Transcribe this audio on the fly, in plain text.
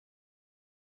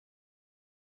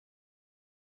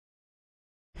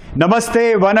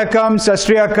नमस्ते, वनकम, सत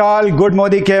श्री अकाल, good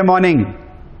Modicare morning.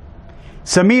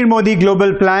 Sameer Modi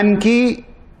global plan की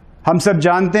हम सब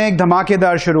जानते हैं एक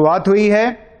धमाकेदार शुरुआत हुई है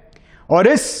और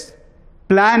इस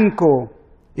प्लान को,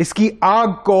 इसकी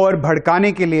आग को और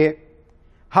भड़काने के लिए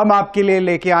हम आपके लिए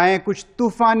लेके आए हैं कुछ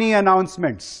तूफानी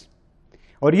अनाउंसमेंट्स।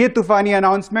 और ये तूफानी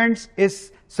अनाउंसमेंट्स इस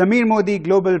समीर मोदी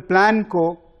ग्लोबल प्लान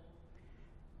को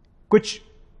कुछ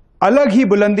अलग ही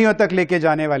बुलंदियों तक लेके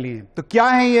जाने वाली हैं। तो क्या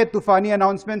है ये तूफानी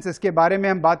अनाउंसमेंट्स, इसके बारे में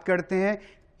हम बात करते हैं।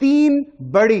 3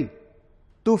 बड़ी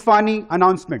तूफानी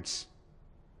अनाउंसमेंट्स।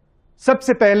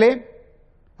 सबसे पहले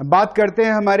हम बात करते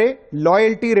हैं हमारे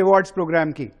लॉयल्टी रिवॉर्ड्स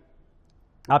प्रोग्राम की।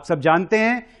 आप सब जानते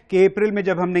हैं कि अप्रैल में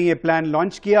जब हमने ये प्लान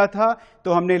लॉन्च किया था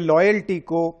तो हमने लॉयल्टी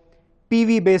को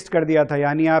पीवी बेस्ड कर दिया था,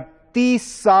 यानी आप 30,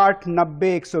 60,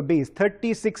 90, 120,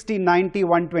 30, 60, 90,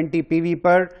 120 पीवी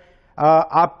पर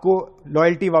आपको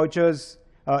लॉयल्टी वाउचर्स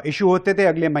इशू होते थे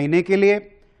अगले महीने के लिए।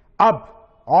 अब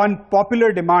ऑन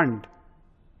पॉपुलर डिमांड,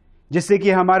 जिससे कि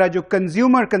हमारा जो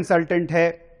कंज्यूमर कंसल्टेंट है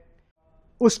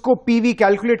उसको पीवी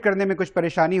कैलकुलेट करने में कुछ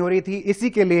परेशानी हो रही थी, इसी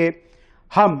के लिए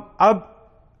हम अब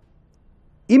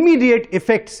इमीडिएट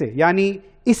इफेक्ट से, यानी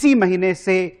इसी महीने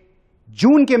से,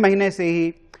 जून के महीने से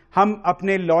ही हम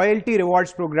अपने लॉयल्टी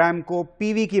रिवॉर्ड्स प्रोग्राम को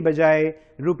पीवी की बजाय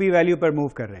रूपी वैल्यू पर मूव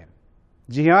कर रहे हैं।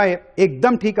 जी हां,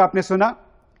 एकदम ठीक आपने सुना,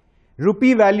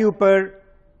 रूपी वैल्यू पर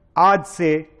आज से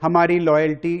हमारी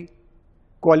लॉयल्टी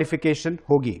क्वालिफिकेशन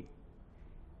होगी।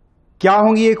 क्या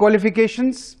होंगी ये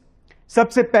क्वालिफिकेशंस?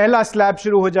 सबसे पहला स्लैब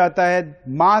शुरू हो जाता है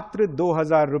मात्र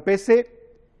 2000 रुपए से,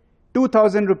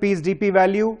 2000 rupees DP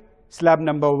value, slab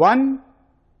number 1।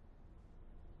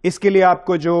 इसके लिए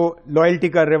आपको जो लॉयल्टी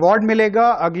का रिवॉर्ड मिलेगा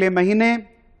अगले महीने,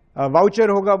 वाउचर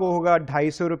होगा, वो होगा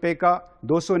 250 रुपए का,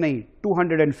 200 नहीं,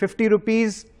 250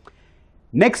 rupees.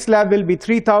 Next slab will be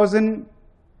 3000,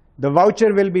 the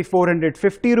voucher will be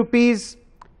 450 rupees.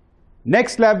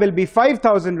 Next slab will be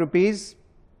 5000 rupees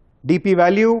DP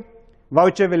value,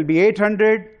 voucher will be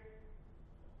 800।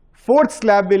 Fourth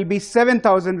slab will be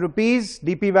 7000 rupees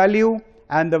DP value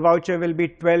and the voucher will be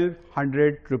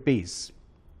 1200 rupees.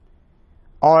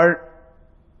 और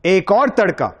एक और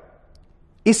तड़का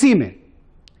इसी में,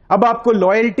 अब आपको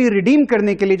loyalty redeem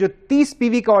करने के लिए जो 30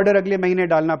 पीवी का ऑर्डर अगले महीने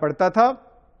डालना पड़ता था,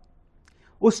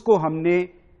 उसको हमने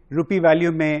रूपी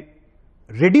वैल्यू में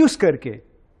रिड्यूस करके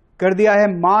कर दिया है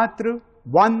मात्र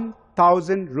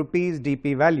 1000 रुपीज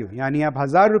डीपी वैल्यू। यानी आप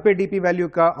 1000 रुपए डीपी वैल्यू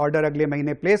का ऑर्डर अगले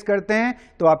महीने प्लेस करते हैं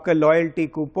तो आपका लॉयल्टी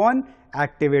कूपन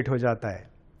एक्टिवेट हो जाता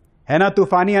है ना?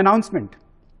 तूफानी अनाउंसमेंट।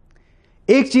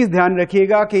 एक चीज ध्यान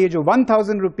रखिएगा कि ये जो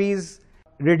 1000 रुपीज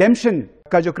रिडेम्पशन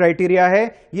का जो क्राइटेरिया है,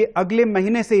 ये अगले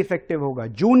महीने से इफेक्टिव होगा।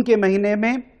 जून के महीने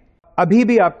में अभी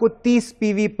भी आपको 30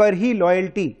 पीवी पर ही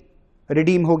लॉयल्टी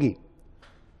रिडीम होगी,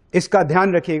 इसका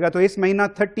ध्यान रखिएगा। तो इस महीना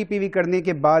 30 पीवी करने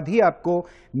के बाद ही आपको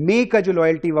मई का जो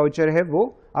लॉयल्टी वाउचर है वो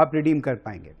आप रिडीम कर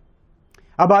पाएंगे।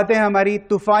 अब आते हैं हमारी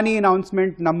तूफानी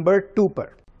अनाउंसमेंट नंबर 2 पर।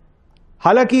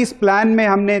 हालांकि इस प्लान में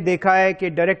हमने देखा है कि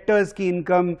डायरेक्टर्स की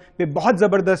इनकम पे बहुत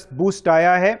जबरदस्त बूस्ट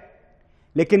आया है,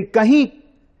 लेकिन कहीं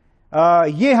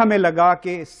ये हमें लगा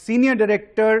कि सीनियर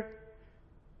डायरेक्टर,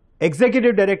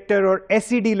 एग्जीक्यूटिव डायरेक्टर और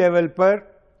एसईडी लेवल पर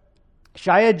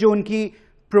शायद जो उनकी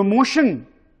प्रमोशन,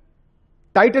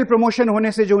 टाइटल प्रमोशन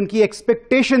होने से जो उनकी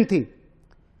एक्सपेक्टेशन थी,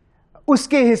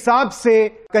 उसके हिसाब से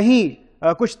कहीं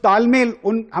कुछ तालमेल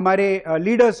उन हमारे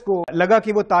लीडर्स को लगा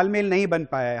कि वो तालमेल नहीं बन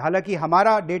पाया है। हालांकि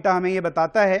हमारा डेटा हमें यह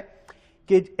बताता है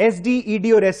कि एसडी,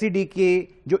 ईडी और एसईडी के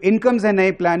जो इनकम्स है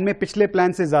नए प्लान में पिछले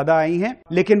प्लान से ज्यादा आई हैं,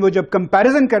 लेकिन वो जब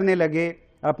कंपैरिजन करने लगे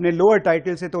अपने लोअर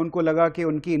टाइटल से तो उनको लगा कि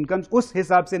उनकी इनकम्स उस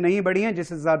हिसाब से नहीं बढ़ी हैं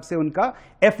जिस हिसाब से उनका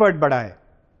एफर्ट बढ़ा है।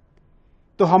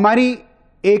 तो हमारी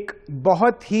एक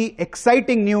बहुत ही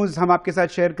एक्साइटिंग न्यूज हम आपके साथ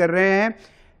शेयर कर रहे हैं,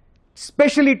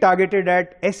 specially targeted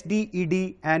eight SD, ED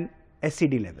and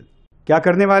SED level. क्या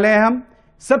करने वाले हैं हम?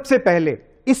 सबसे पहले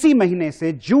इसी महीने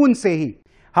से, जून से ही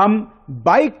हम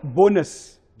बाइक बोनस,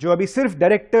 जो अभी सिर्फ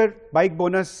डायरेक्टर बाइक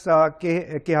बोनस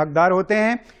के हकदार होते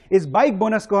हैं, इस बाइक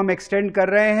बोनस को हम एक्सटेंड कर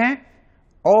रहे हैं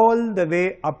all the way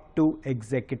up to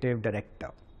executive director.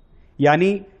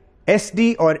 यानी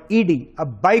एसडी और ईडी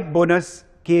अब बाइक बोनस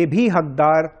के भी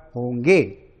हकदार होंगे,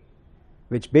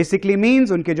 विच बेसिकली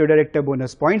मीन्स उनके जो डायरेक्टर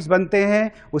बोनस पॉइंट्स बनते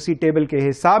हैं उसी टेबल के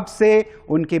हिसाब से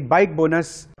उनके बाइक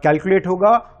बोनस कैलकुलेट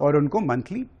होगा और उनको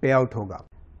मंथली पे आउट होगा।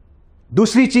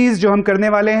 दूसरी चीज जो हम करने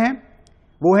वाले हैं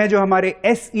वो है जो हमारे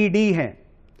एसईडी हैं,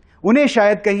 उन्हें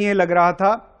शायद कहीं ये लग रहा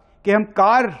था कि हम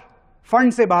कार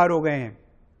फंड से बाहर हो गए हैं,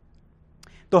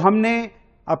 तो हमने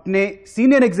अपने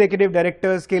सीनियर एग्जीक्यूटिव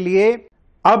डायरेक्टर्स के लिए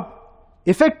अब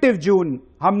इफेक्टिव जून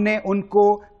हमने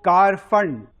उनको कार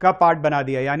फंड का पार्ट बना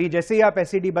दिया। यानी जैसे ही आप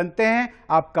एसईडी बनते हैं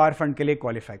आप कार फंड के लिए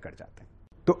क्वालिफाई कर जाते हैं।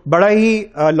 तो बड़ा ही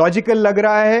लॉजिकल लग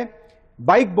रहा है।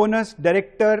 बाइक बोनस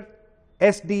डायरेक्टर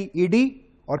SDED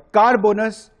और car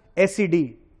bonus SED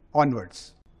onwards,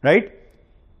 right?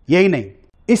 यही नहीं,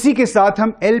 इसी के साथ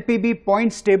हम LPB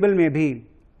पॉइंट्स टेबल में भी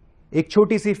एक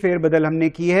छोटी सी फेरबदल हमने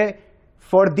की है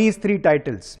for these 3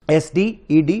 titles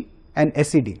SDED and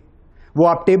SED। वो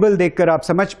आप टेबल देखकर आप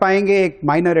समझ पाएंगे, एक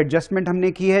माइनर एडजस्टमेंट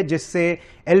हमने की है जिससे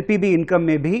LPB इनकम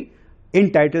में भी इन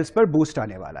टाइटल्स पर बूस्ट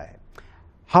आने वाला है।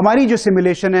 हमारी जो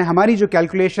सिमुलेशन है, हमारी जो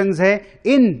कैलकुलेशंस है,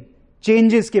 इन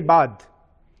चेंजेस के बाद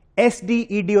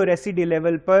SDED और SED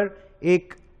लेवल पर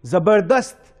एक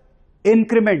जबरदस्त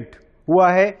इंक्रीमेंट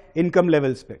हुआ है इनकम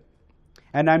लेवल्स पे,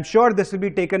 and I am sure this will be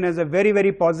taken as a very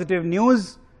very positive news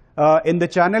in the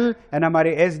channel. And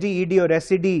हमारे SDED और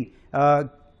SED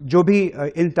जो भी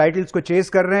इन टाइटल्स को चेस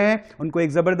कर रहे हैं उनको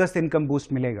एक जबरदस्त इनकम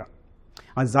बूस्ट मिलेगा।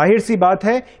 जाहिर सी बात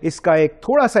है इसका एक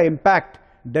थोड़ा सा इंपैक्ट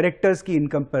डायरेक्टर्स की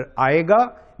इनकम पर आएगा,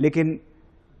 लेकिन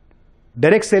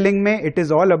डायरेक्ट सेलिंग में it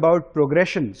is all about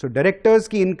progression. So directors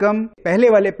की इनकम पहले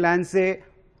वाले प्लान से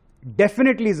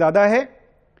डेफिनेटली ज्यादा है,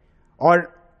 और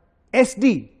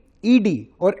SDED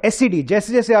और SED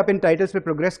जैसे जैसे आप इन टाइटल्स पे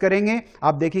प्रोग्रेस करेंगे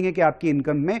आप देखेंगे कि आपकी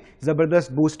इनकम में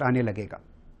जबरदस्त बूस्ट आने लगेगा।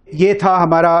 ये था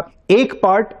हमारा एक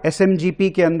पार्ट SMGP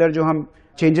के अंदर जो हम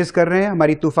चेंजेस कर रहे हैं।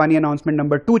 हमारी तूफानी अनाउंसमेंट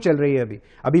नंबर 2 चल रही है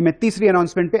अभी मैं तीसरी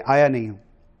अनाउंसमेंट पे आया नहीं हूं,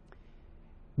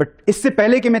 बट इससे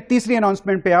पहले कि मैं तीसरी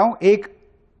अनाउंसमेंट पे आऊं, एक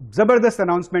जबरदस्त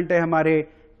अनाउंसमेंट है हमारे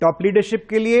टॉप लीडरशिप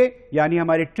के लिए, यानी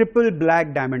हमारे ट्रिपल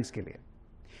ब्लैक डायमंड्स के लिए।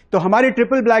 तो हमारे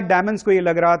ट्रिपल ब्लैक डायमंड्स को ये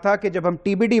लग रहा था कि जब हम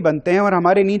TBD बनते हैं और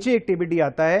हमारे नीचे एक TBD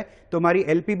आता है तो हमारी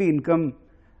LPB इनकम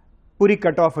पूरी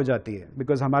कट ऑफ हो जाती है,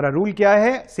 बिकॉज हमारा रूल क्या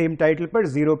है, सेम टाइटल पर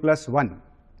 0+1।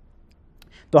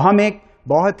 तो हम एक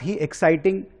बहुत ही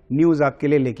एक्साइटिंग न्यूज आपके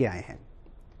लिए लेके आए हैं।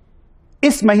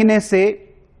 इस महीने से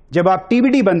जब आप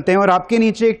TBD बनते हैं और आपके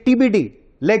नीचे एक TBD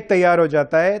लेग तैयार हो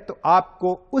जाता है तो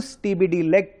आपको उस TBD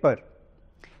लेग पर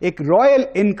एक रॉयल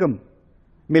इनकम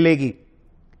मिलेगी,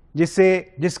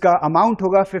 जिसका अमाउंट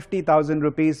होगा 50,000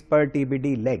 रुपीज पर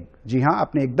TBD लेग। जी हां,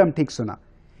 आपने एकदम ठीक सुना।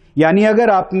 यानी अगर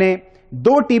आपने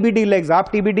 2 TBD लेग्स,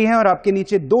 आप TBD हैं और आपके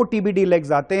नीचे 2 TBD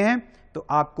लेग्स आते हैं तो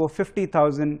आपको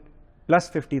 50,000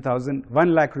 प्लस 50,000 1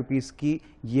 लाख रुपीस की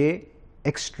ये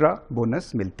एक्स्ट्रा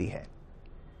बोनस मिलती है।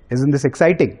 Isn't this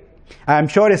exciting? I am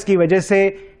sure इसकी वजह से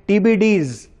TBDs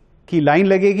की लाइन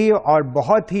लगेगी और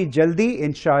बहुत ही जल्दी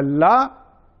इंशाअल्लाह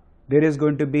there is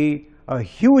going to be a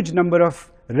huge number of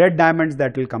red diamonds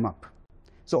that will come up.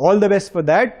 So all the best for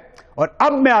that. और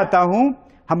अब मैं आता हूं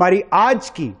हमारी आज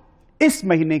की, इस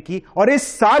महीने की और इस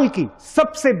साल की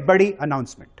सबसे बड़ी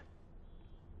अनाउंसमेंट।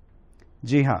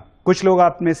 जी हां, कुछ लोग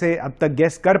आप में से अब तक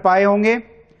गेस कर पाए होंगे,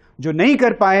 जो नहीं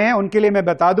कर पाए हैं उनके लिए मैं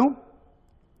बता दूं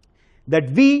that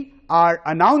we are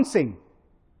announcing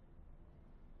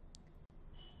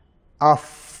a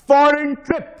foreign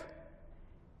trip.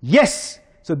 Yes,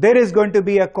 so there is going to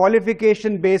be a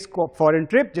qualification based foreign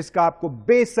trip, जिसका आपको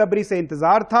बेसब्री से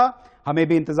इंतजार था, हमें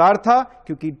भी इंतजार था,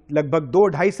 क्योंकि लगभग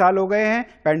 2-2.5 साल हो गए हैं,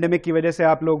 पैंडेमिक की वजह से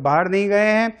आप लोग बाहर नहीं गए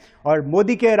हैं, और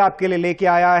मोदी केयर आपके लिए लेके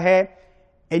आया है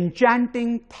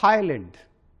एन्चैंटिंग थाईलैंड,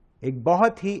 एक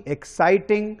बहुत ही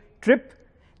एक्साइटिंग ट्रिप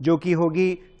जो कि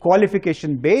होगी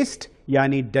क्वालिफिकेशन बेस्ड,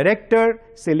 यानी डायरेक्टर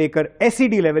से लेकर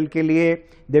SED लेवल के लिए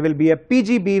they will be a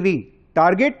PGBV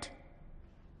target.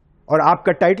 और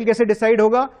आपका टाइटल कैसे डिसाइड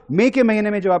होगा? मई के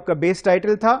महीने में जो आपका बेस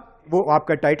टाइटल था वो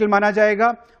आपका टाइटल माना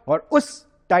जाएगा, और उस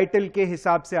टाइटल के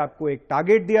हिसाब से आपको एक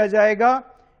टारगेट दिया जाएगा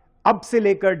अब से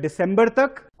लेकर दिसंबर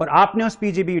तक, और आपने उस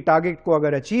PGB टारगेट को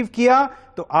अगर अचीव किया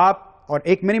तो आप, और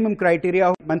एक मिनिमम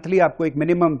क्राइटेरिया, मंथली आपको एक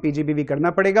मिनिमम PGBV करना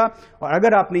पड़ेगा, और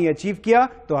अगर आपने ये अचीव किया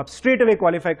तो आप स्ट्रेट अवे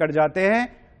क्वालिफाई कर जाते हैं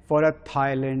for a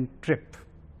Thailand trip,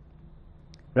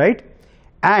 right.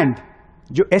 And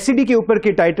जो SED के ऊपर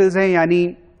के टाइटल्स हैं, यानी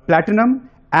प्लैटिनम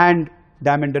एंड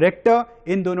डायमंड डायरेक्टर,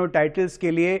 इन दोनों टाइटल्स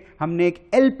के लिए हमने एक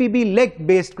LPB लेग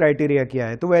बेस्ड क्राइटेरिया किया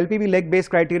है। तो वो LPB लेग बेस्ड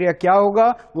क्राइटेरिया क्या होगा,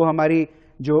 वो हमारी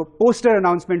जो पोस्टर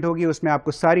अनाउंसमेंट होगी उसमें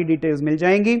आपको सारी डिटेल्स मिल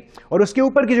जाएंगी। और उसके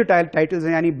ऊपर की जो टाइटल्स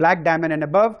हैं, यानी ब्लैक डायमंड एंड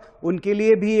अबव, उनके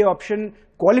लिए भी ये ऑप्शन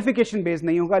क्वालिफिकेशन बेस्ड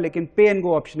नहीं होगा, लेकिन पे and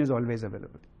go option is always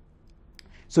available.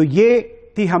 सो ये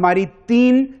थी हमारी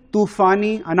 3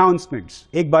 तूफानी अनाउंसमेंट्स।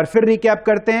 एक बार फिर रिकैप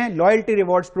करते हैं। लॉयल्टी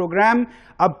रिवॉर्ड्स प्रोग्राम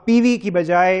अब PV की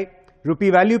बजाय रुपी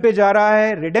वैल्यू पे जा रहा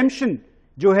है। रिडेम्पशन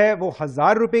जो है वो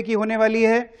 1000 रुपए की होने वाली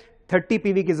है। 30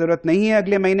 PV की जरूरत नहीं है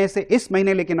अगले महीने से, इस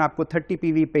महीने लेकिन आपको 30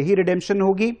 PV पे ही रिडेम्पशन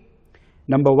होगी,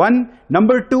 नंबर 1।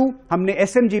 नंबर 2, हमने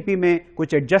SMGP में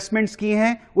कुछ एडजस्टमेंट्स की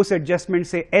हैं, उस एडजस्टमेंट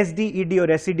से SDED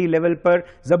और SED लेवल पर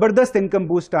जबरदस्त इनकम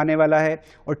बूस्ट आने वाला है।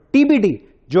 और TBD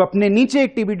जो अपने नीचे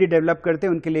एक TBD डेवलप करते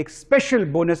हैं उनके लिए एक स्पेशल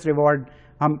बोनस रिवॉर्ड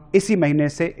हम इसी महीने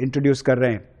से इंट्रोड्यूस कर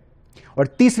रहे हैं। और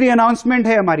तीसरी अनाउंसमेंट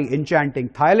है हमारी इंचैंटिंग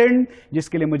थाईलैंड,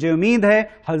 जिसके लिए मुझे उम्मीद है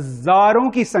हजारों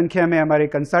की संख्या में हमारे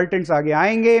कंसल्टेंट्स आगे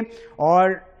आएंगे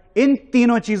और इन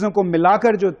तीनों चीजों को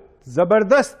मिलाकर जो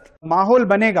जबरदस्त माहौल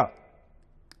बनेगा,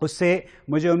 उससे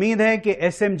मुझे उम्मीद है कि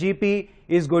SMGP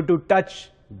is going to touch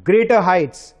greater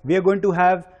heights. We are going to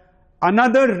have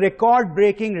another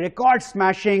record-breaking,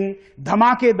 record-smashing,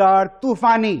 dhamakedar,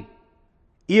 tufani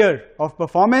year of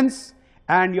performance,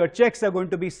 and your checks are going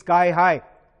to be sky high.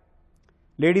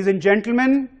 Ladies and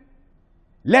gentlemen,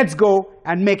 let's go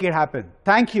and make it happen.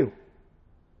 Thank you.